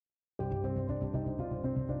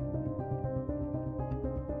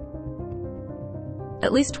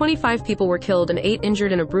At least 25 people were killed and 8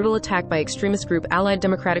 injured in a brutal attack by extremist group Allied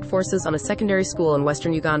Democratic Forces on a secondary school in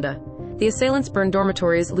western Uganda. The assailants burned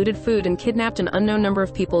dormitories, looted food, and kidnapped an unknown number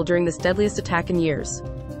of people during this deadliest attack in years.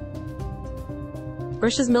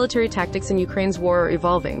 Russia's military tactics in Ukraine's war are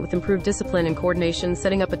evolving, with improved discipline and coordination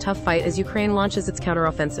setting up a tough fight as Ukraine launches its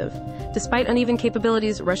counteroffensive. Despite uneven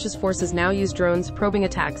capabilities, Russia's forces now use drones, probing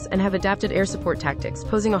attacks, and have adapted air support tactics,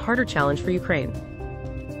 posing a harder challenge for Ukraine.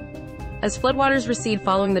 As floodwaters recede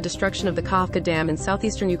following the destruction of the Kakhovka Dam in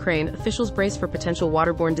southeastern Ukraine, officials brace for potential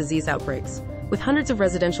waterborne disease outbreaks. With hundreds of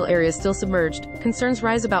residential areas still submerged, concerns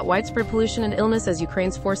rise about widespread pollution and illness as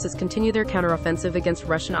Ukraine's forces continue their counteroffensive against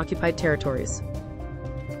Russian-occupied territories.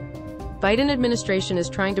 Biden administration is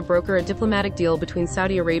trying to broker a diplomatic deal between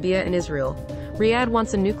Saudi Arabia and Israel. Riyadh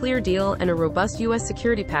wants a nuclear deal and a robust U.S.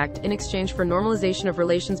 security pact in exchange for normalization of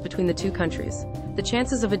relations between the two countries. The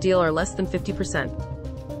chances of a deal are less than 50%.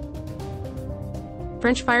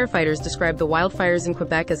 French firefighters describe the wildfires in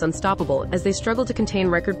Quebec as unstoppable as they struggle to contain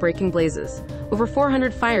record-breaking blazes. Over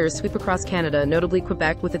 400 fires sweep across Canada, notably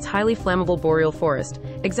Quebec with its highly flammable boreal forest,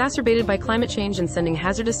 exacerbated by climate change and sending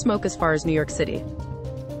hazardous smoke as far as New York City.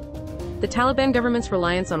 The Taliban government's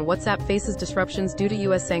reliance on WhatsApp faces disruptions due to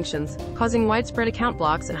U.S. sanctions, causing widespread account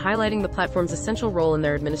blocks and highlighting the platform's essential role in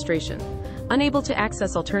their administration. Unable to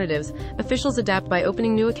access alternatives, officials adapt by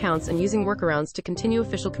opening new accounts and using workarounds to continue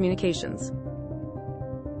official communications.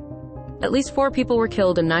 At least 4 people were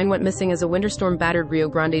killed and 9 went missing as a winter storm battered Rio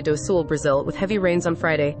Grande do Sul, Brazil, with heavy rains on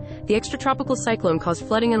Friday. The extratropical cyclone caused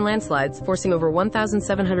flooding and landslides, forcing over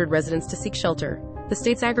 1,700 residents to seek shelter. The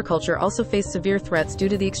state's agriculture also faced severe threats due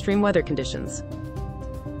to the extreme weather conditions.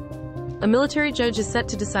 A military judge is set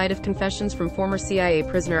to decide if confessions from former CIA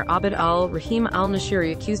prisoner Abd al-Rahim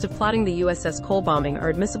al-Nashiri, accused of plotting the USS Cole bombing, are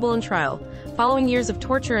admissible in trial, following years of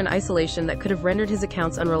torture and isolation that could have rendered his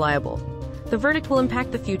accounts unreliable. The verdict will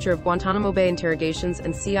impact the future of Guantanamo Bay interrogations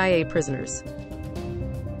and CIA prisoners.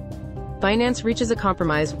 Binance reaches a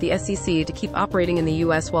compromise with the SEC to keep operating in the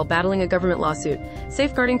U.S. while battling a government lawsuit,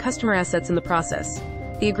 safeguarding customer assets in the process.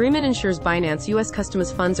 The agreement ensures Binance U.S.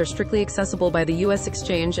 customers' funds are strictly accessible by the U.S.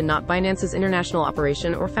 exchange and not Binance's international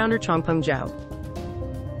operation or founder Changpeng Zhao.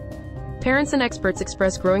 Parents and experts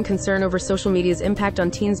express growing concern over social media's impact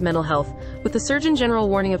on teens' mental health, with the Surgeon General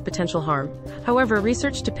warning of potential harm. However,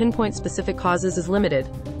 research to pinpoint specific causes is limited,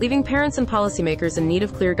 leaving parents and policymakers in need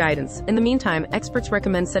of clear guidance. In the meantime, experts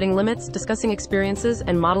recommend setting limits, discussing experiences,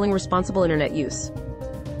 and modeling responsible internet use.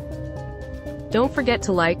 Don't forget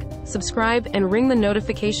to like, subscribe, and ring the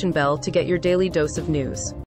notification bell to get your daily dose of news.